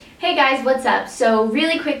Hey guys, what's up? So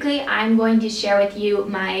really quickly, I'm going to share with you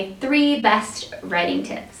my 3 best writing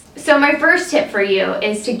tips. So my first tip for you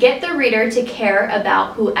is to get the reader to care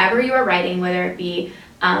about whoever you are writing, whether it be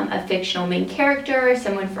a fictional main character,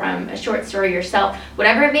 someone from a short story yourself,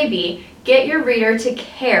 whatever it may be. Get your reader to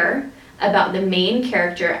care about the main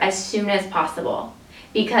character as soon as possible.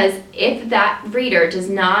 Because if that reader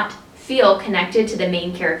does not feel connected to the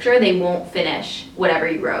main character, they won't finish whatever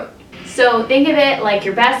you wrote. So think of it like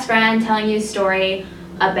your best friend telling you a story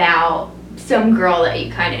about some girl that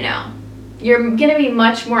you kind of know. You're going to be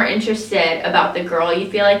much more interested about the girl you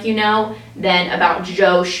feel like you know than about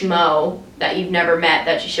Joe Schmo that you've never met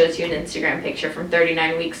that she shows you an Instagram picture from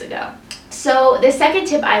 39 weeks ago. So the second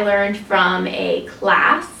tip I learned from a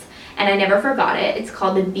class, and I never forgot it. It's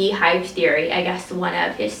called the Beehive Theory. I guess one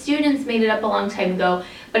of his students made it up a long time ago,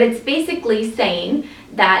 but it's basically saying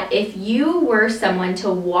that if you were someone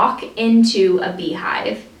to walk into a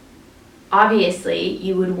beehive, obviously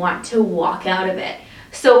you would want to walk out of it.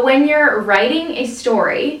 So when you're writing a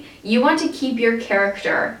story, you want to keep your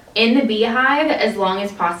character in the beehive as long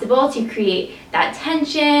as possible to create that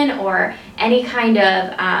tension or any kind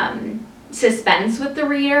of suspense with the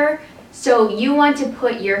reader. So you want to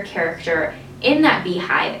put your character in that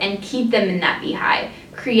beehive and keep them in that beehive.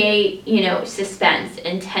 Create, suspense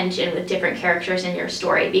and tension with different characters in your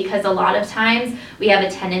story, because a lot of times we have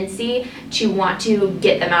a tendency to want to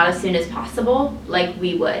get them out as soon as possible, like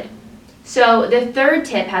we would. So the third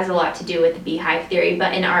tip has a lot to do with the Beehive Theory,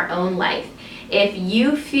 but in our own life. If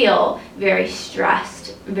you feel very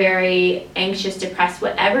stressed, very anxious, depressed,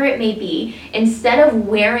 whatever it may be, instead of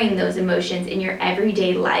wearing those emotions in your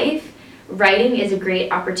everyday life, writing is a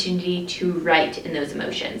great opportunity to write in those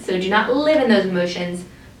emotions. So do not live in those emotions,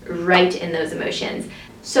 write in those emotions.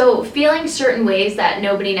 So feeling certain ways that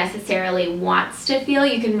nobody necessarily wants to feel,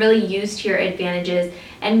 you can really use to your advantages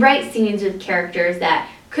and write scenes with characters that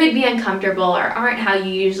could be uncomfortable or aren't how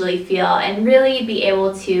you usually feel, and really be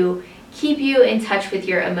able to keep you in touch with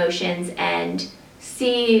your emotions and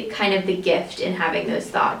see kind of the gift in having those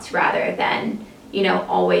thoughts rather than,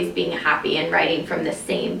 always being happy and writing from the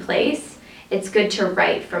same place. It's good to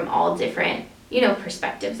write from all different,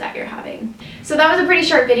 perspectives that you're having. So that was a pretty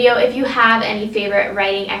short video. If you have any favorite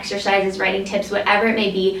writing exercises, writing tips, whatever it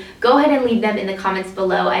may be, go ahead and leave them in the comments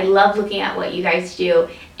below. I love looking at what you guys do,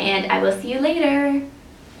 and I will see you later.